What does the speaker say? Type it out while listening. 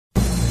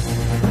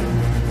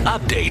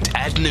Update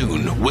at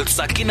noon with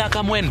Sakina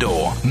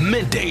Kamwendo,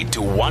 midday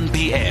to 1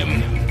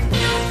 p.m.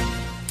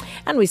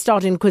 And we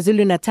start in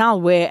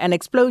KwaZulu-Natal, where an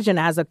explosion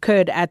has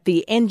occurred at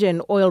the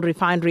Engen oil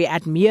refinery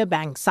at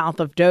Merebank, south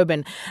of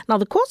Durban. Now,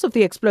 the cause of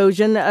the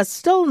explosion is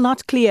still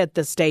not clear at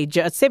this stage.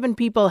 7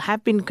 people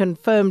have been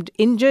confirmed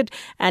injured,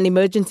 and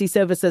emergency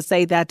services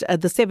say that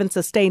the 7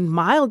 sustained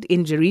mild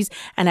injuries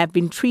and have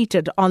been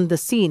treated on the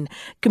scene.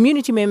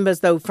 Community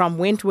members, though, from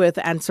Wentworth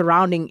and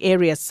surrounding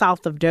areas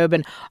south of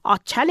Durban are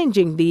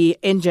challenging the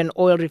Engen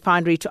oil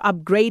refinery to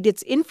upgrade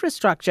its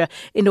infrastructure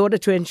in order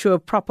to ensure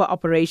proper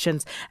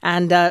operations.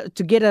 And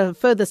to get a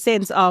further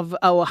sense of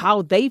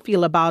how they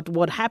feel about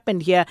what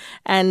happened here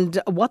and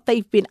what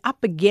they've been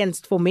up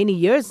against for many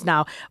years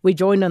now, we're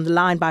joined on the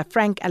line by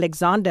Frank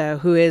Alexander,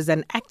 who is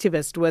an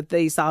activist with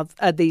the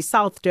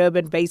South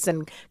Durban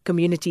Basin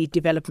Community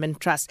Development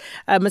Trust.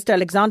 Mr.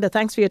 Alexander,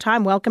 thanks for your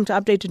time. Welcome to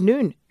Update at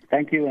Noon.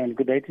 Thank you, and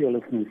good day to your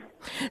listeners.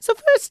 So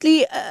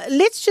firstly,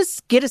 let's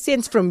just get a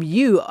sense from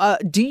you.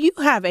 Do you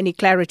have any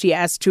clarity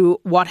as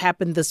to what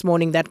happened this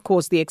morning that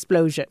caused the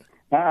explosion?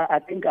 I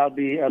think I'll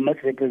be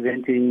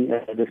misrepresenting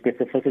the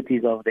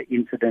specificities of the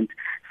incident.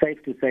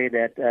 Safe to say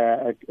that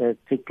it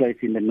took place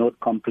in the North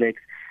Complex,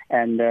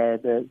 and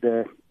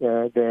the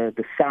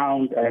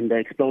sound and the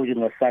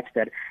explosion was such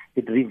that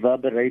it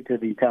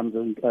reverberated in terms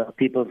of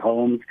people's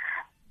homes,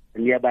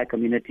 the nearby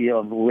community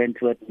of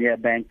Wentworth,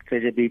 Merebank,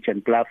 Treasure Beach,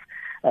 and Bluff.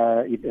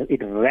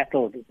 It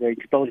rattled. The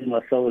explosion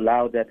was so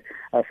loud that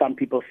some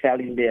people fell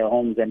in their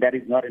homes, and that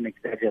is not an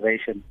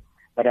exaggeration.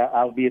 But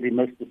I'll be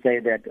remiss to say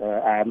that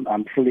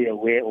I'm fully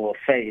aware or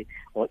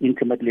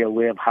intimately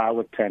aware of how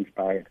it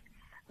transpired.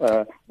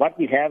 What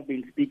we have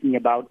been speaking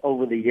about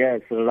over the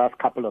years, for the last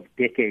couple of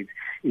decades,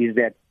 is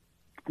that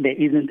there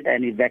isn't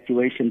an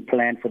evacuation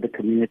plan for the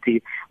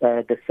community.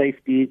 The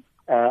safety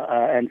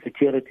and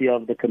security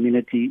of the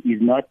community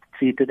is not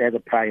treated as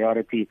a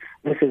priority.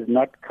 This is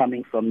not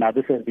coming from now.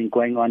 This has been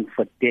going on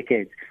for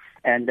decades.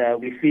 And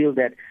we feel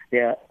that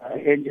the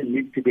Engen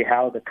needs to be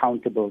held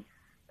accountable.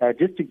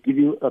 Just to give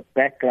you a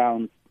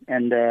background,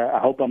 and I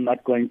hope I'm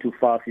not going too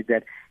fast, is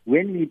that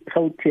when we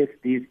protest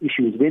these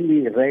issues, when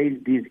we raise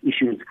these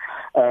issues,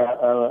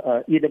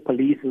 either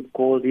police is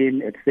called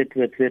in,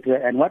 etc.,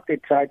 and what they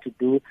try to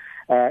do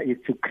is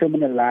to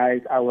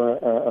criminalize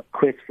our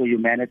quest for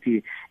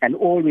humanity. And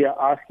all we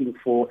are asking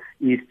for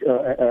is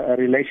a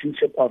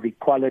relationship of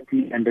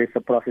equality and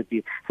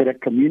reciprocity, so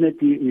that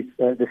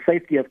the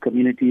safety of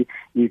community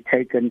is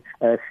taken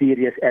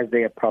serious as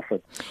their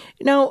profit.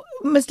 Now,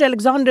 Mr.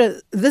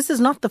 Alexander, this is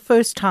not the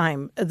first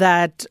time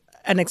that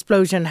an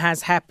explosion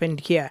has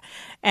happened here.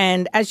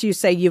 And as you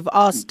say, you've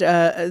asked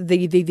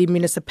the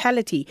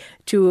municipality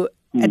to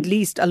at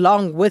least,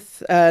 along with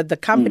the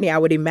company, I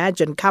would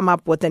imagine, come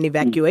up with an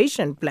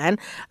evacuation plan,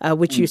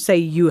 which you say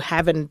you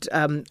haven't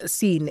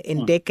seen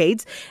in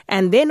decades.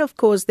 And then, of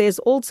course, there's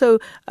also,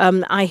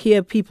 I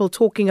hear people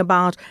talking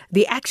about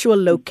the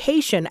actual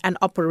location and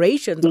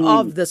operations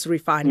of this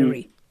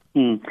refinery.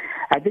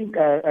 I think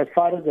as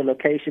far as the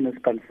location is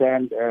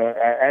concerned,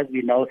 as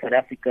we know, South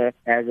Africa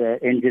has an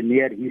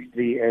engineered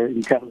history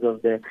in terms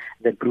of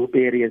the Group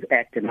Areas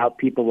Act and how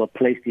people were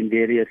placed in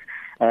various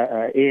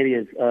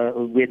areas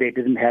where they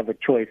didn't have a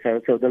choice.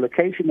 So the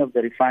location of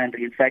the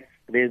refinery, in fact,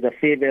 there's a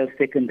Fairvale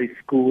Secondary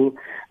School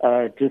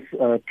just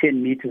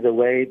 10 meters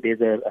away.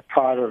 There's a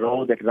Tara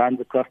Road that runs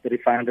across the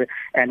refinery,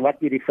 and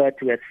what we refer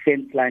to as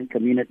fence line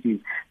communities.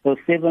 So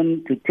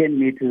 7 to 10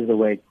 meters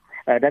away.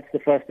 That's the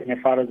first thing as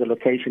far as the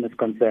location is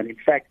concerned. In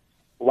fact,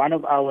 one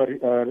of our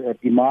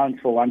demands,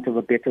 for want of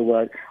a better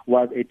word,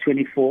 was a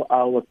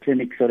 24-hour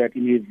clinic, so that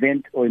in the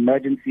event or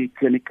emergency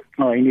clinic,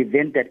 or in the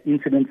event that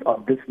incidents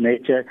of this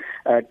nature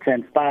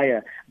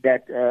transpire,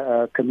 that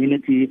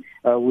community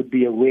would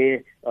be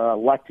aware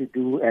what to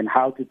do and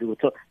how to do it.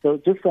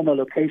 So just from a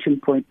location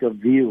point of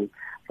view,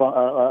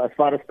 as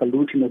far as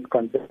pollution is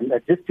concerned,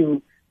 just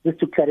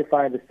to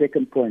clarify the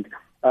second point,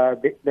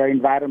 the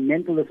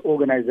environmentalist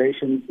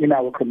organizations in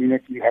our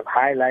community have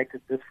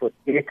highlighted this for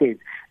decades,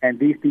 and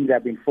these things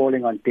have been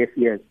falling on deaf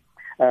ears.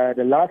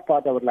 The last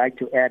part I would like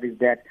to add is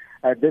that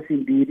this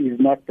indeed is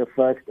not the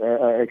first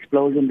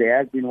explosion. There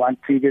has been one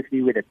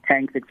previously where the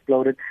tanks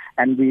exploded,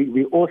 and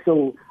we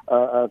also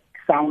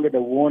sounded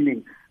a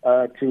warning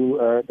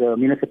to the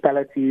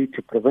municipality,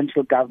 to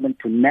provincial government,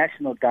 to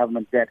national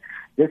government that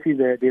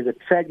there's a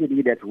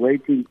tragedy that's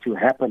waiting to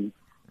happen.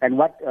 And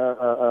what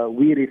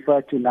we refer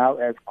to now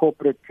as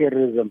corporate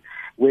terrorism,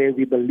 where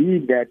we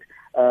believe that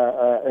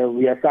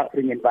we are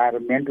suffering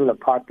environmental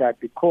apartheid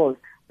because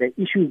the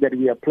issues that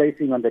we are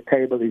placing on the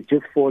table is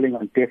just falling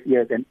on deaf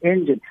ears, and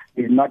Engen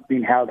is not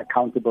being held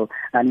accountable.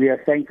 And we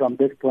are saying from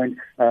this point,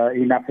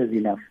 enough is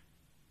enough.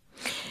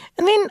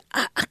 And then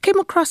I came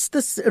across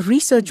this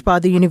research by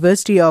the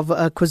University of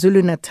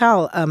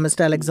KwaZulu-Natal,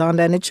 Mr.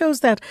 Alexander, and it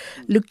shows that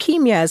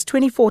leukemia is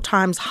 24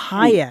 times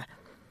higher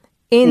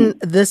in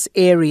this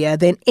area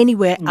than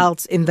anywhere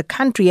else in the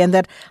country, and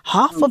that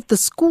half of the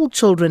school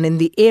children in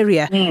the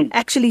area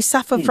actually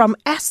suffer from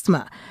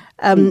asthma.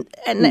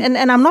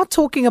 And I'm not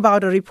talking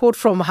about a report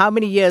from how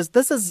many years.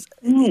 This is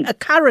a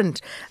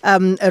current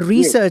a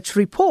research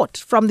report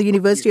from the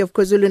University of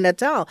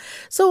KwaZulu-Natal.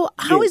 So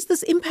how is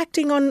this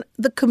impacting on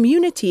the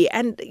community?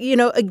 And,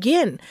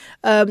 again,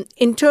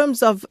 in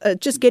terms of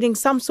just getting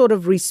some sort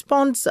of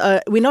response,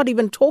 we're not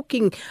even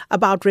talking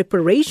about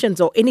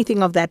reparations or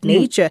anything of that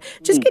nature,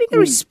 just getting a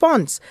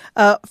response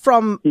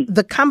from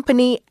the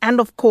company and,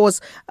 of course,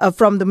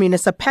 from the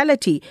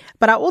municipality.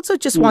 But I also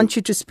just want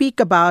you to speak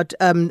about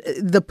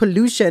the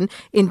pollution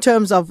in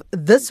terms of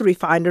this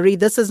refinery.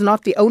 This is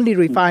not the only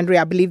refinery.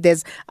 I believe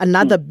there's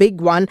another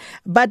big one.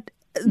 But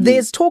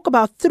there's talk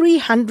about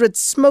 300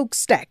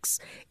 smokestacks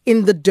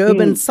in the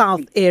Durban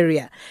South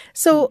area.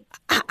 So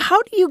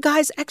how do you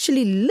guys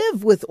actually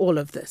live with all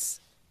of this?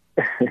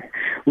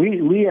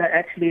 We are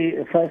actually,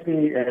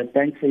 firstly,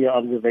 thanks for your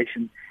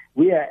observation.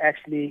 We are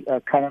actually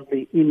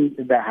currently in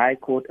the High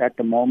Court at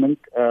the moment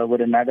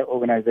with another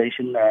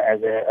organization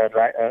as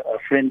a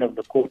friend of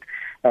the court,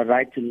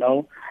 Right to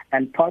Know.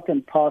 And part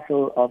and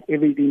parcel of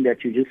everything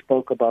that you just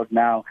spoke about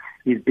now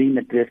is being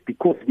addressed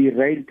because we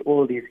raised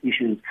all these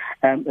issues.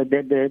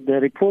 The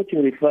report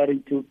you're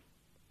referring to,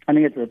 I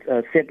think it's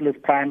a Settlers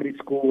Primary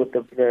School with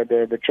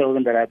the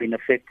children that have been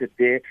affected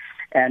there.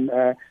 And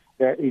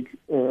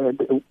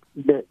the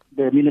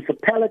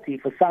municipality,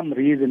 for some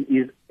reason,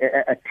 is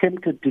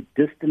attempted to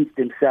distance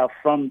themselves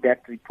from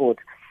that report.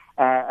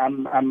 I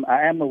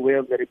am aware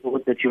of the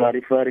report that you are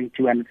referring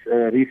to, and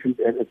it's recent.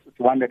 It's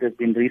one that has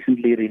been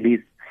recently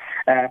released.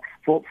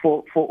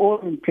 For all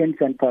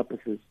intents and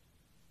purposes,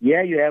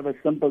 you have a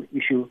simple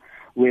issue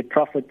where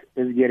profit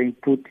is getting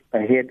put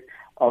ahead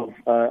of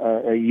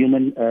a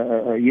human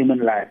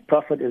life.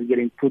 Profit is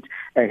getting put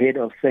ahead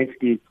of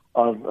safety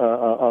of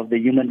the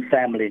human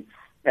family.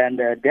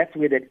 And that's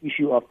where that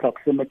issue of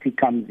proximity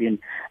comes in.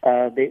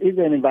 There is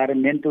an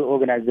environmental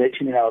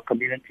organization in our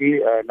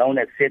community known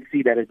as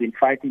SETSI that has been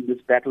fighting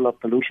this battle of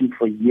pollution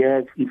for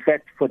years, in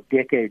fact, for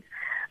decades.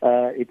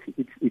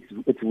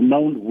 It's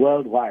known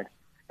worldwide.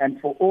 And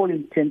for all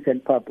intents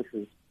and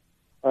purposes,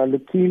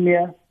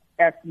 leukemia,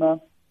 asthma,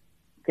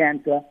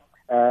 cancer,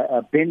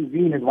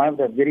 benzene is one of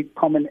the very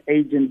common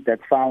agents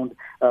that's found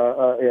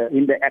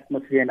in the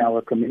atmosphere in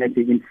our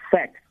community. In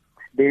fact,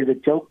 there's a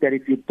joke that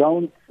if you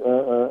don't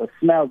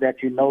smell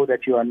that, you know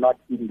that you are not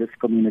in this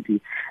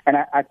community. And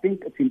I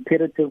think it's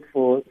imperative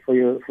for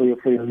your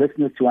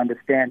listeners to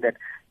understand that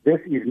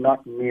this is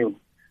not new.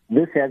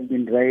 This has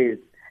been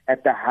raised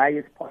at the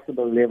highest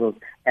possible levels.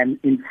 And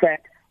in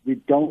fact, we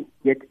don't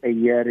get a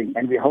hearing.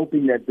 And we're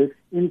hoping that this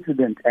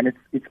incident, and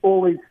it's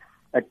always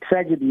a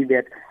tragedy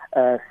that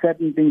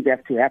certain things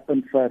have to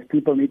happen first.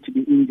 People need to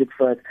be injured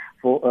first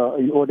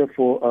in order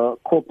for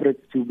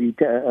corporates to be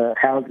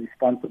held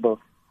responsible.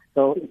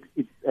 So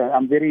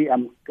I'm very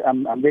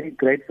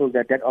grateful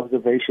that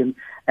observation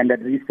and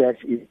that research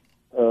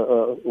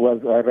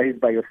was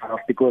raised by yourself,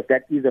 because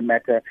that is a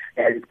matter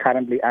that is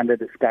currently under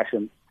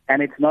discussion,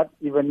 and it's not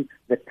even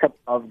the tip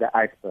of the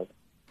iceberg.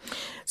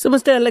 So,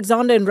 Mr.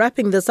 Alexander, in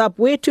wrapping this up,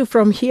 where to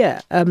from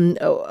here?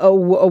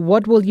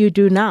 What will you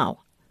do now?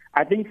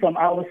 I think from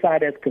our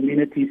side as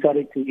community,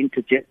 sorry to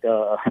interject,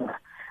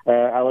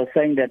 I was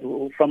saying that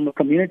from a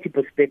community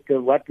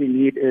perspective, what we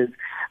need is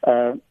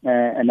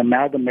an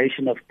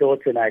amalgamation of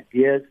thoughts and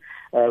ideas.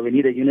 We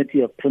need a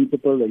unity of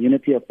principle, a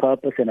unity of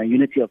purpose, and a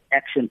unity of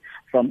action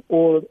from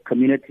all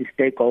community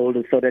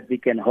stakeholders so that we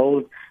can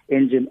hold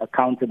Engen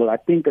accountable. I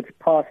think it's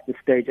past the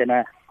stage. And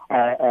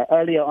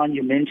earlier on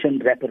you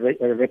mentioned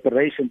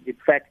reparations. In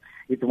fact,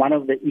 it's one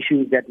of the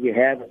issues that we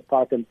have as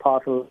part and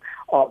parcel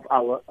of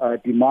our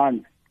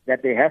demands,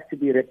 that there has to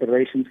be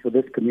reparations for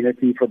this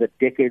community for the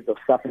decades of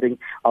suffering,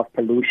 of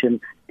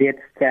pollution, death,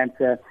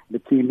 cancer,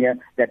 leukemia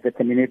that the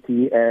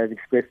community has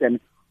expressed. And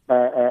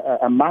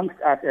amongst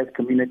us as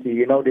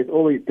community, there's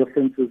always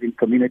differences in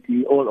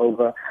community all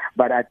over,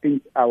 but I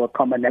think our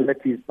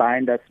commonalities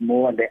bind us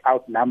more and they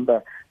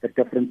outnumber the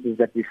differences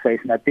that we face.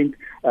 And I think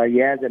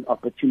here's an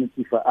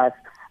opportunity for us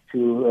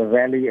to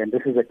rally, and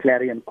this is a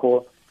clarion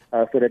call,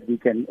 so that we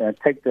can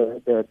take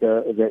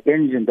the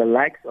Engen, the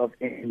likes of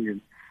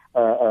Engen,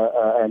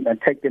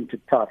 and take them to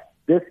task.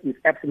 This is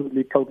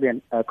absolutely, totally,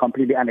 and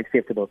completely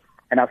unacceptable.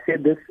 And I've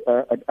said this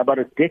about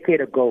a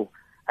decade ago.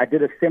 I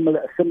did a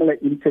similar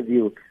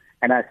interview,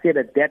 and I said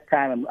at that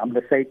time, I'm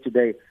going to say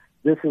today,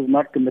 this is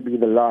not going to be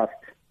the last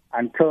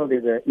until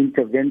there's an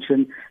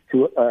intervention,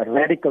 to a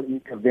radical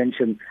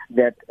intervention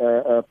that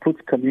puts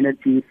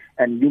community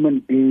and human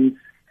beings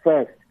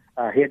first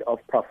ahead of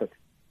profit.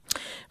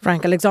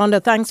 Frank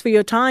Alexander, thanks for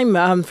your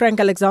time. Frank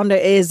Alexander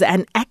is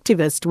an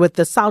activist with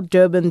the South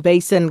Durban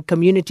Basin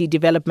Community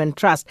Development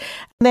Trust.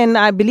 Then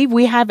I believe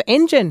we have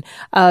Engen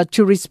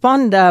to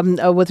respond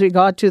with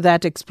regard to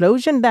that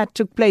explosion that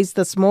took place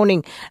this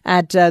morning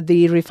at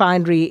the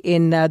refinery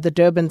in the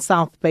Durban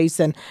South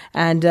Basin.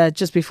 And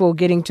just before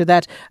getting to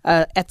that,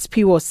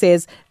 Atspiwo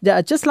says,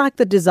 just like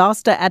the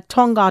disaster at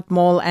Tongaat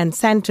Mall and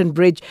Sandton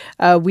Bridge,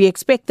 we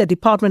expect the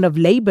Department of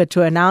Labour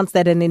to announce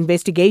that an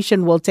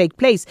investigation will take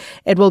place.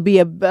 It will be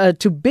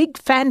to big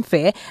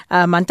fanfare.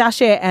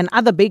 Mantashe and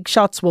other big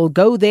shots will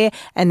go there,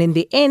 and in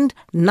the end,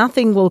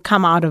 nothing will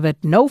come out of it.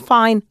 No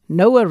fine,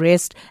 no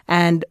arrest,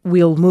 and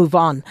we'll move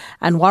on.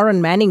 And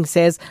Warren Manning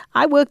says,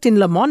 I worked in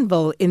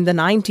Lamontville in the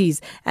 90s,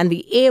 and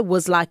the air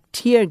was like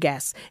tear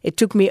gas. It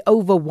took me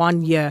over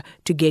 1 year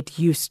to get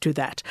used to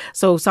that.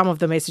 So some of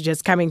the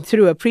messages coming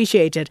through,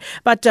 appreciate it.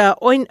 But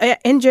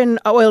Engen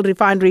Oil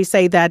Refinery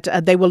say that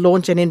they will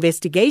launch an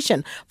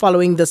investigation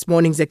following this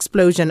morning's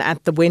explosion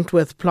at the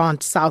Wentworth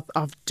plant south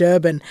of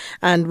Durban.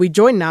 And we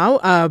join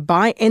now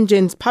by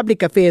Engen's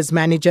Public Affairs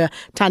Manager,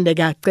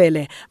 Thandeka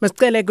Cele. Ms.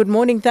 Cele, good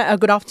morning,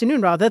 good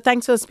afternoon rather.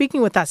 Thanks for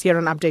speaking with us here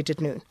on Update at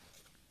Noon.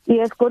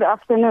 Yes, good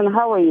afternoon.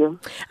 How are you?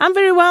 I'm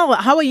very well.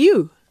 How are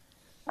you?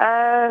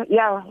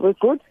 Yeah, we're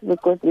good.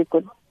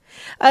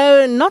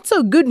 Not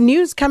so good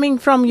news coming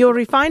from your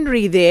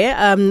refinery there.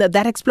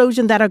 That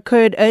explosion that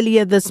occurred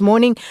earlier this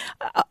morning.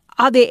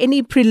 Are there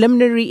any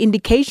preliminary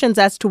indications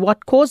as to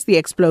what caused the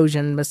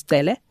explosion, Ms.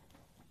 Cele?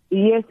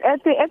 Yes,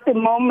 at the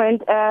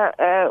moment,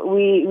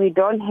 we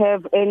don't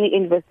have any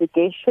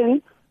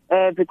investigation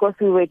because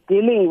we were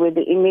dealing with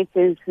the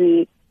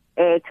emergency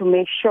to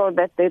make sure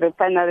that the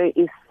refinery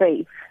is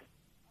safe.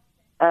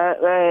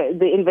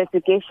 The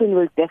investigation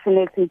will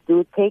definitely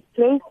take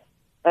place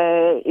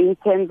in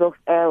terms of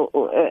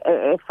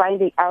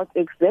finding out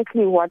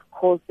exactly what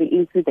caused the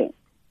incident.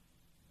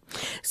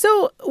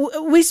 So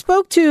we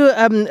spoke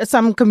to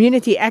some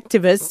community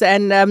activists,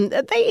 and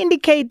they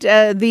indicate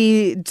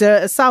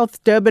the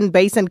South Durban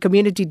Basin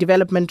Community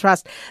Development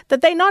Trust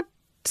that they're not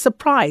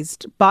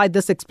surprised by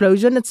this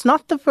explosion. It's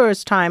not the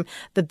first time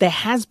that there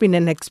has been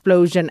an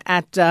explosion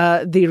at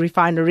the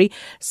refinery.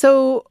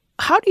 So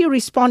how do you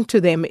respond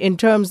to them in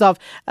terms of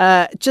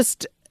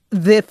just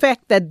the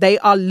fact that they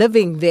are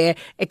living there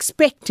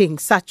expecting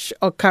such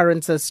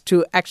occurrences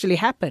to actually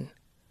happen?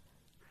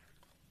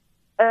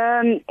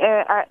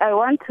 I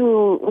want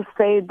to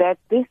say that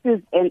this is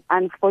an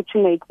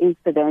unfortunate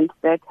incident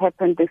that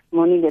happened this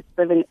morning at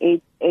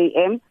 7:08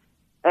 a.m.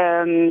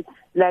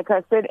 Like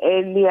I said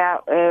earlier,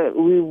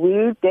 we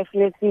will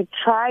definitely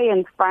try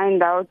and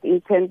find out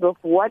in terms of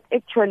what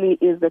actually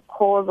is the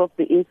cause of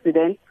the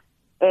incident.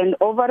 And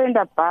over and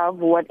above,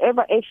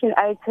 whatever action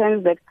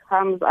items that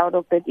comes out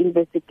of that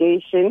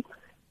investigation,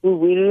 we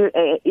will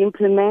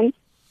implement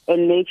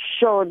and make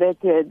sure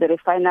that the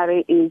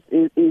refinery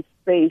is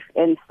safe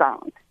and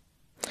sound.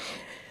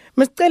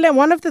 Ms. Cele,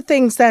 one of the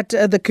things that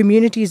the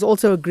community is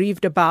also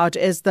aggrieved about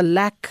is the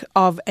lack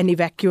of an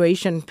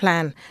evacuation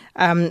plan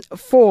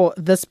for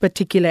this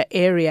particular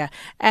area.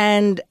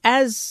 And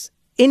as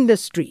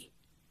industry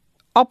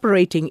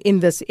operating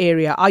in this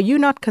area, are you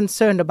not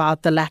concerned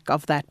about the lack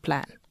of that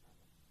plan?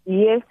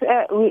 Yes,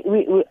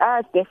 we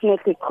are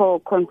definitely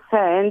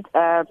concerned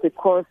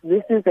because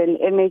this is an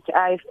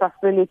MHI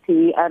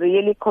facility. We are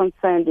really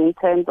concerned in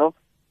terms of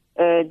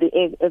the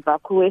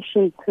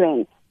evacuation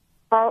plan.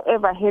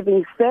 However,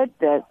 having said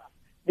that,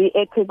 the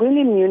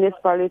eThekwini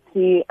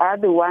municipality are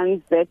the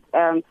ones that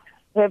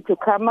have to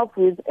come up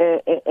with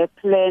a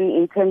plan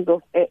in terms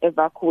of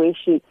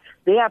evacuation.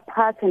 They are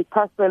part and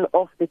parcel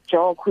of the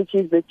JOC, which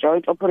is the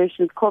Joint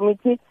Operations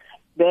Committee,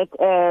 that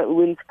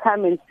will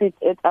come and sit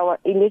at our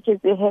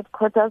emergency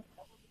headquarters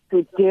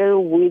to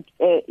deal with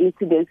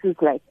incidences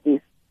like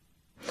this.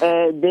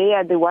 They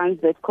are the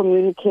ones that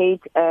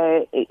communicate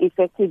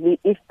effectively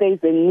if there's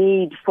a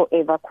need for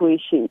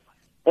evacuation.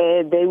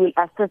 They will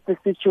assess the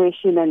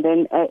situation and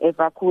then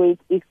evacuate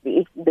if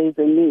there's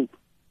a need.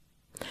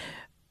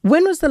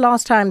 When was the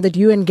last time that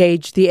you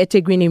engaged the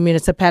eThekwini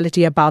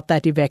municipality about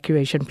that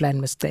evacuation plan,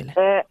 Ms.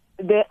 Cele?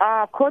 There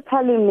are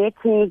quarterly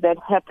meetings that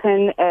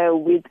happen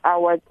with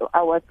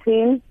our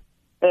team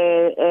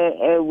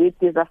with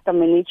disaster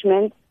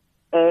management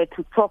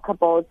to talk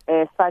about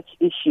such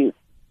issues.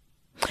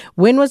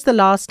 When was the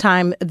last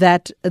time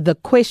that the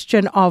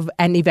question of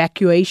an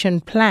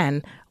evacuation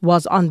plan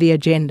was on the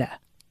agenda?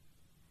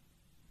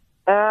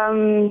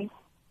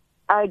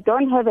 I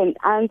don't have an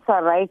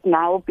answer right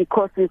now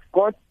because we've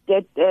got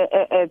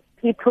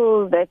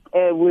people that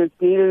will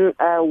deal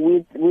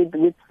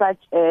with such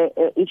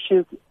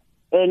issues.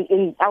 And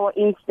in our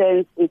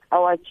instance, it's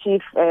our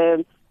chief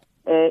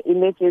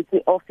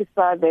emergency officer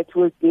that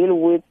will deal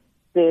with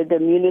the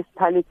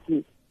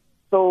municipality.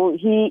 So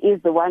he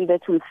is the one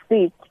that will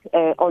sit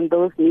on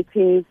those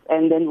meetings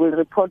and then will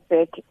report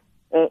back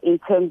in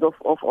terms of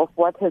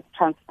what has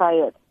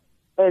transpired.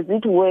 As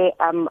it were,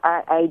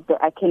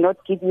 I cannot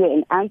give you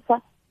an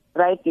answer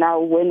right now.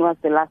 When was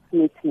the last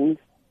meeting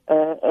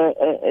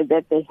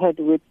that they had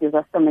with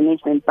disaster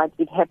management? But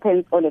it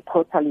happens on a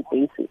quarterly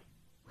basis.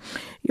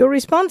 Your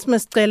response,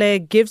 Ms. Cele,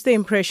 gives the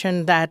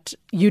impression that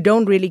you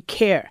don't really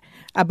care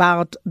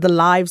about the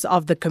lives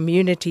of the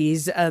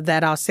communities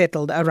that are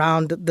settled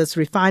around this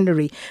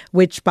refinery,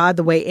 which, by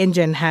the way,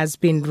 Engen has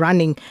been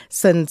running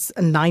since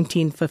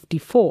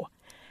 1954.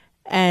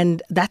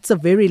 And that's a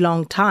very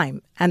long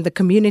time. And the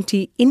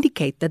community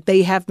indicate that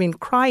they have been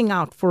crying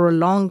out for a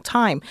long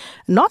time,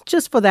 not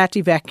just for that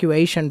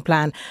evacuation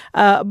plan,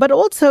 but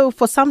also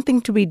for something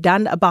to be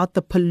done about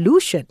the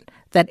pollution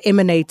that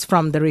emanates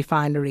from the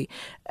refinery.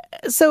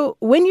 So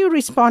when you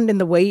respond in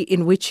the way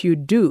in which you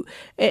do,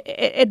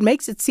 it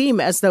makes it seem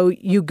as though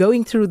you're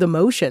going through the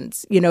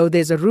motions. You know,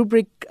 there's a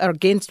rubric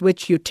against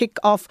which you tick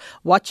off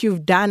what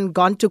you've done,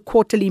 gone to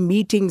quarterly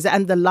meetings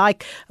and the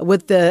like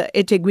with the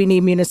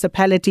eThekwini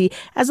municipality,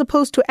 as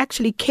opposed to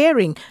actually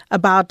caring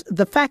about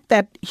the fact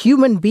that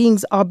human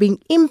beings are being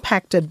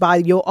impacted by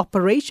your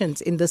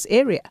operations in this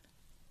area.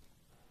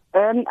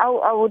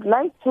 I would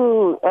like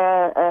to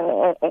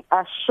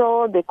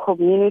assure the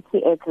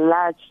community at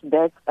large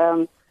that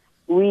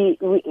we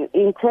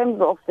in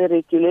terms of the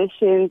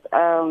regulations,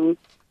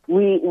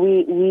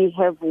 we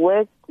have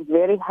worked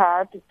very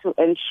hard to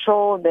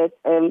ensure that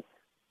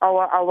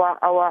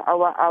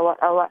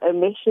our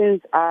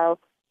emissions are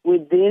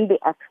within the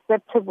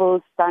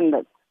acceptable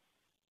standards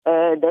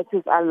that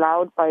is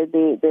allowed by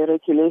the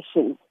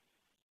regulations.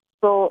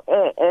 So,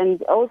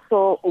 and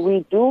also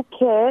we do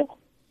care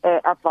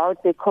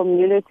about the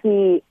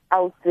community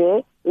out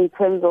there in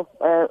terms of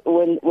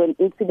when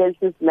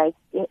incidences like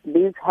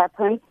these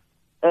happen.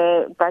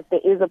 But there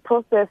is a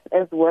process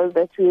as well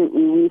that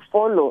we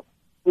follow.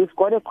 We've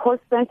got a call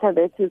center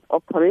that is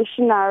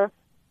operational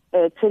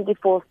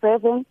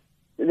 24/7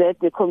 that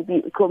the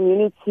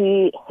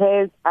community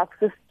has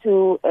access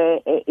to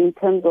in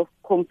terms of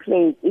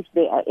complaints, if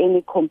there are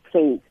any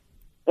complaints.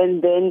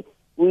 And then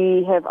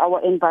we have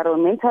our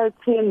environmental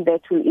team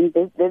that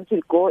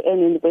will go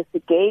and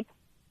investigate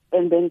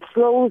and then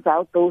close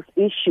out those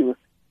issues.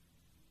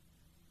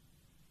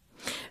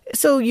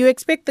 So you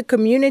expect the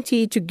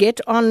community to get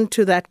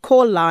onto that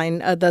call line,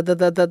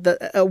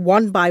 the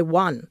one by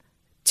one,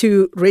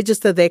 to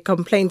register their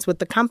complaints with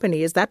the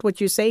company. Is that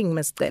what you're saying,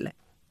 Ms. Cele?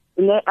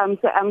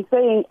 I'm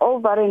saying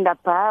over and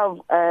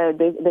above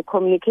the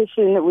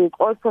communication, we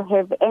also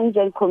have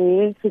Engen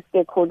Community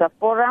Stakeholder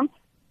Forum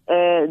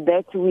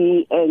that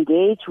we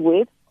engage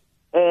with.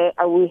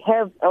 We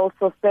have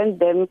also sent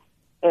them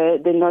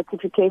the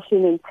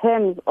notification in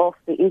terms of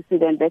the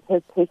incident that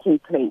has taken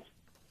place.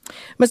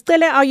 Ms.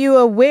 Cele, are you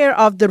aware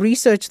of the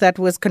research that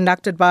was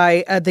conducted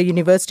by the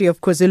University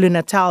of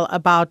KwaZulu-Natal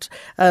about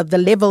the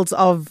levels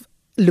of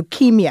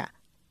leukemia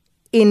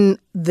in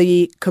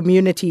the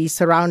community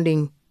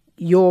surrounding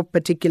your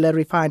particular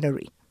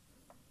refinery?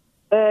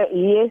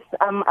 Yes,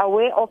 I'm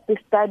aware of the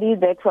study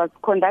that was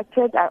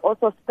conducted. I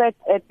also sat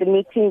at the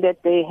meeting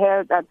that they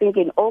held, I think,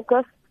 in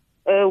August,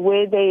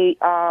 where they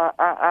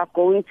are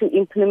going to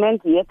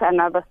implement yet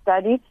another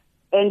study.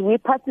 And we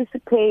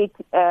participate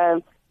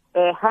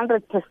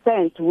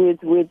 100%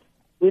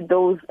 with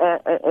those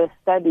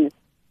studies.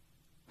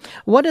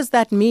 What does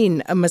that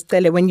mean, Ms.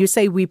 Cele, when you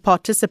say we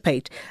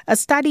participate? A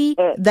study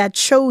that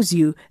shows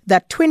you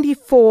that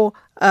the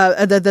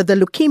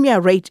leukemia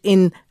rate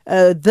in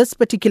this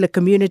particular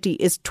community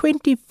is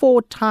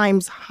 24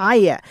 times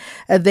higher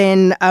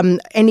than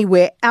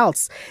anywhere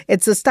else.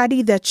 It's a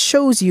study that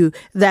shows you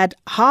that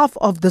half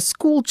of the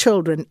school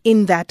children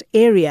in that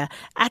area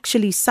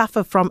actually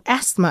suffer from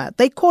asthma.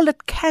 They call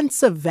it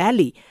Cancer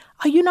Valley.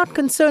 Are you not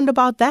concerned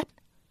about that?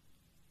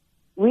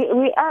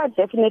 We are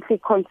definitely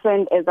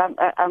concerned, as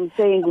I'm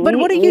saying. But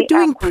what are you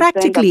doing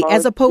practically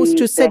as opposed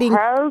to sitting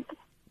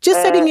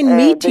in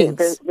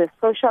meetings? The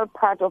social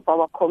part of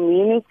our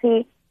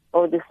community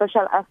or the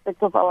social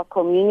aspect of our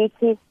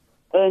community,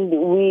 and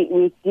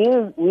we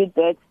deal with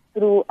that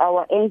through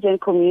our Engen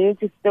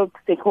Community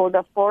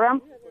Stakeholder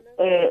Forum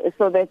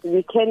so that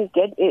we can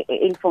get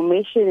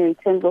information in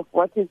terms of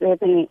what is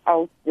happening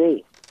out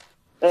there.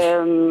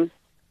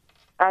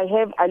 I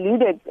have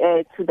alluded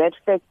to that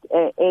fact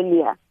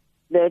earlier,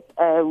 that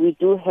we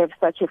do have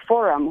such a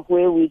forum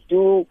where we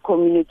do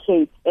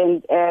communicate.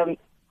 And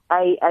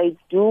I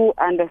do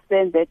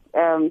understand that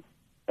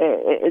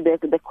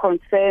the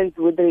concerns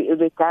with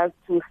regards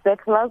to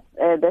Settlers,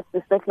 that's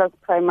the Settlers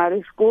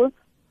Primary School.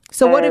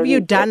 So what have you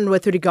done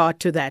with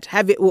regard to that?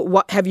 Have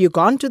you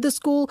gone to the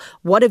school?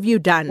 What have you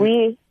done?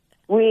 We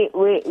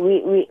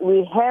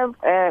have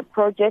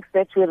projects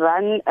that we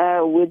run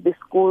with the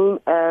school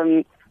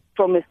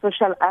from a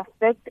social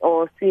aspect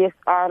or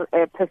CSR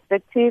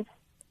perspective.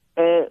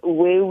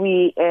 Where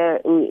we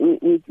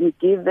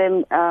give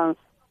them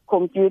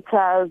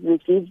computers, we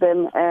give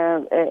them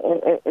a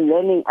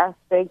learning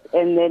aspect,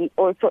 and then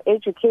also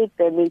educate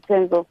them in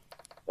terms of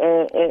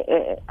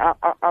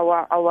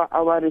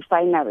our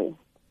refinery.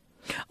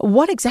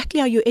 What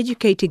exactly are you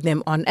educating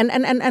them on?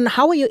 And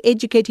how are you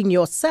educating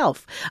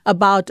yourself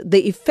about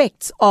the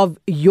effects of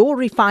your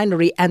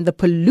refinery and the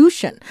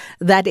pollution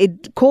that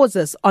it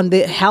causes on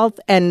the health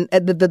and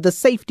the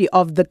safety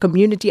of the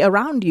community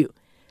around you?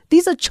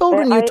 These are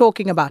children you're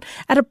talking about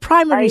at a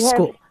primary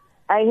school.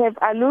 I have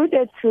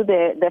alluded to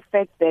the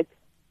fact that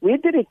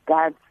with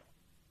regards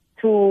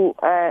to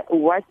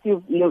what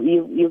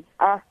you've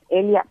asked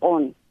earlier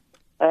on,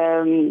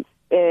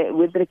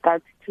 with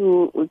regards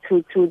to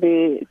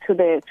the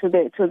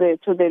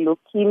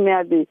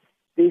leukemia,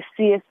 the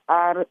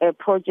CSR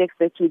projects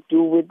that we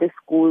do with the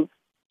schools,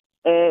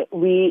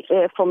 we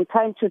from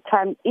time to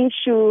time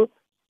issue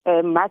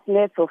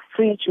magnets or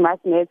fridge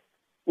magnets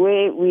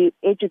where we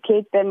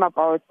educate them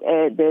about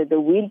the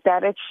wheel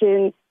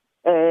direction,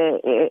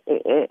 to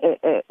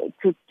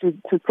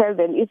tell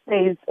them if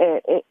there is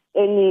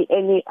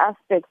any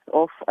aspects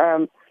of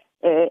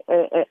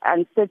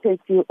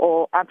uncertainty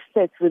or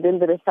upset within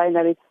the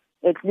refinery.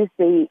 At least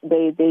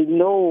they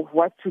know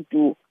what to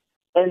do.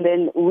 And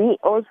then we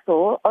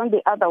also, on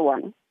the other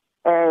one,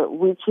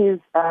 which is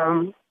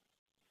the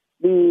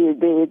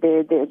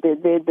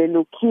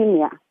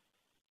leukemia.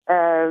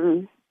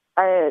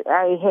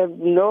 I have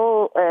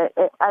no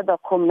other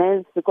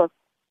comments because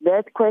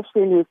that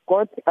question we've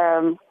got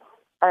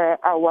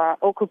our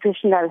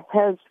occupational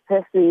health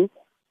person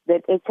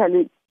that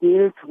actually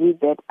deals with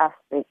that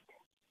aspect.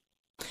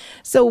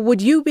 So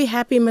would you be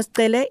happy, Ms.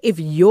 Cele, if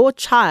your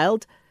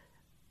child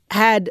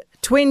had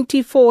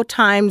 24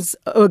 times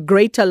a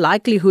greater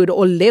likelihood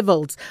or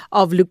levels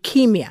of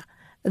leukemia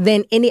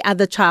than any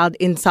other child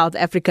in South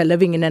Africa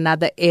living in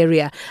another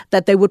area,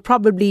 that they would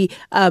probably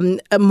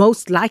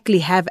most likely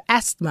have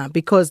asthma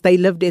because they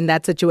lived in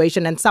that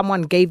situation and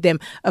someone gave them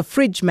a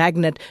fridge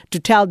magnet to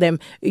tell them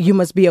you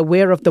must be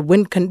aware of the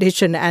wind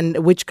condition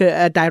and which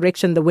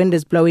direction the wind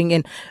is blowing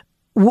in?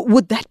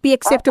 Would that be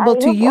acceptable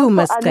to you,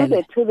 Ms. Cele?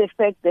 I to the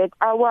fact that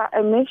our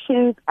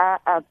emissions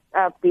are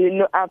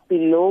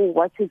below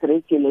what is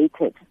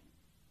regulated.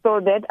 So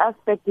that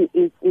aspect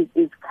is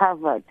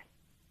covered.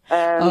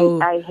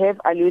 I have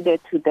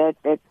alluded to that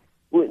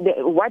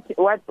what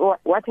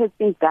has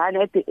been done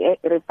at the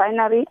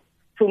refinery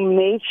to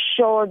make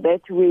sure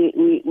that we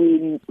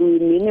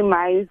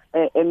minimize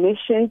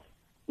emissions.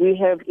 We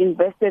have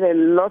invested a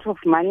lot of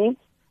money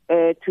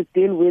to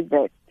deal with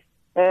that.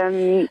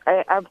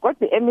 I've got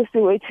the MEC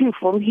waiting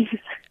for me.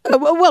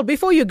 Well,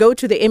 before you go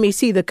to the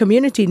MEC, the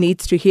community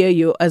needs to hear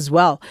you as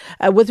well.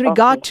 With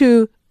regard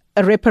to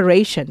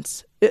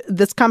reparations,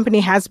 this company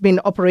has been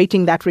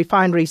operating that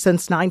refinery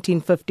since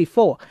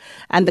 1954,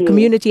 and the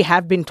community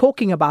have been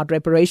talking about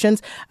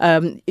reparations.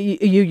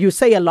 You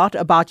say a lot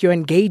about your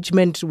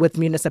engagement with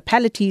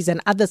municipalities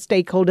and other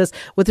stakeholders.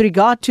 With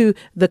regard to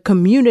the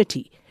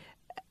community,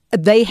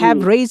 they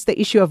have raised the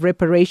issue of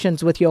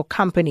reparations with your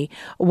company.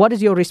 What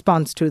is your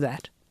response to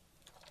that?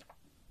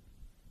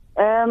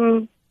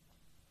 As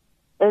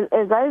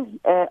I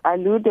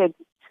alluded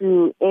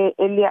to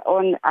earlier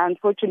on,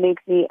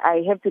 unfortunately,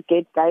 I have to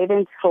get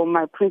guidance from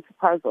my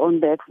principals on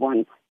that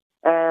one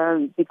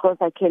because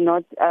I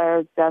cannot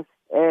just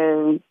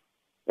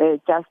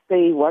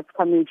say what's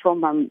coming from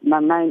my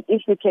mind.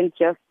 If you can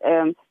just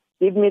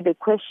give me the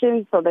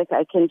questions so that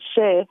I can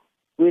share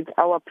with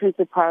our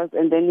principals,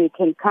 and then we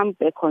can come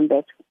back on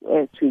that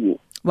to you.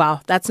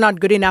 Wow, that's not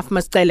good enough,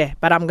 Ms. Cele,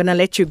 but I'm going to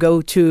let you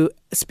go to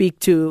speak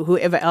to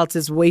whoever else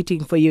is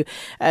waiting for you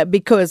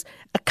because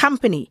a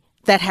company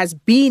that has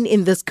been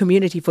in this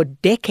community for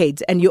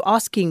decades, and you're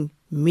asking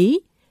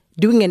me,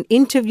 doing an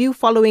interview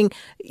following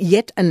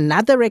yet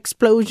another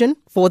explosion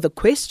for the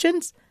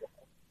questions?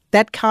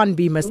 That can't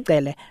be, Ms.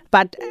 Cele.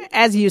 But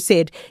as you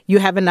said, you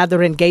have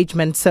another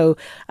engagement. So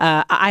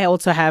I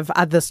also have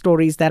other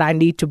stories that I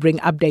need to bring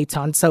updates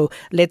on. So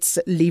let's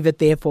leave it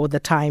there for the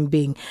time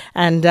being.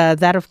 And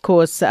that, of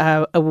course,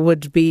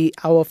 would be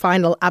our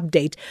final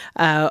update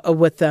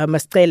with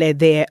Ms. Cele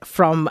there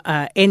from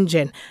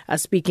Engen,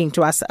 speaking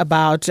to us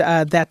about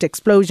that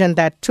explosion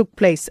that took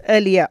place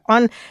earlier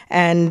on.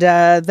 And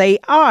they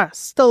are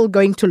still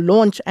going to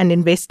launch an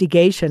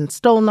investigation.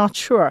 Still not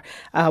sure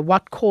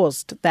what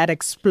caused that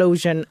explosion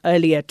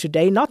earlier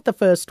today. Not the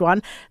first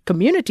one.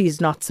 Community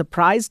is not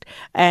surprised,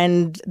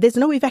 and there's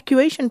no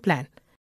evacuation plan.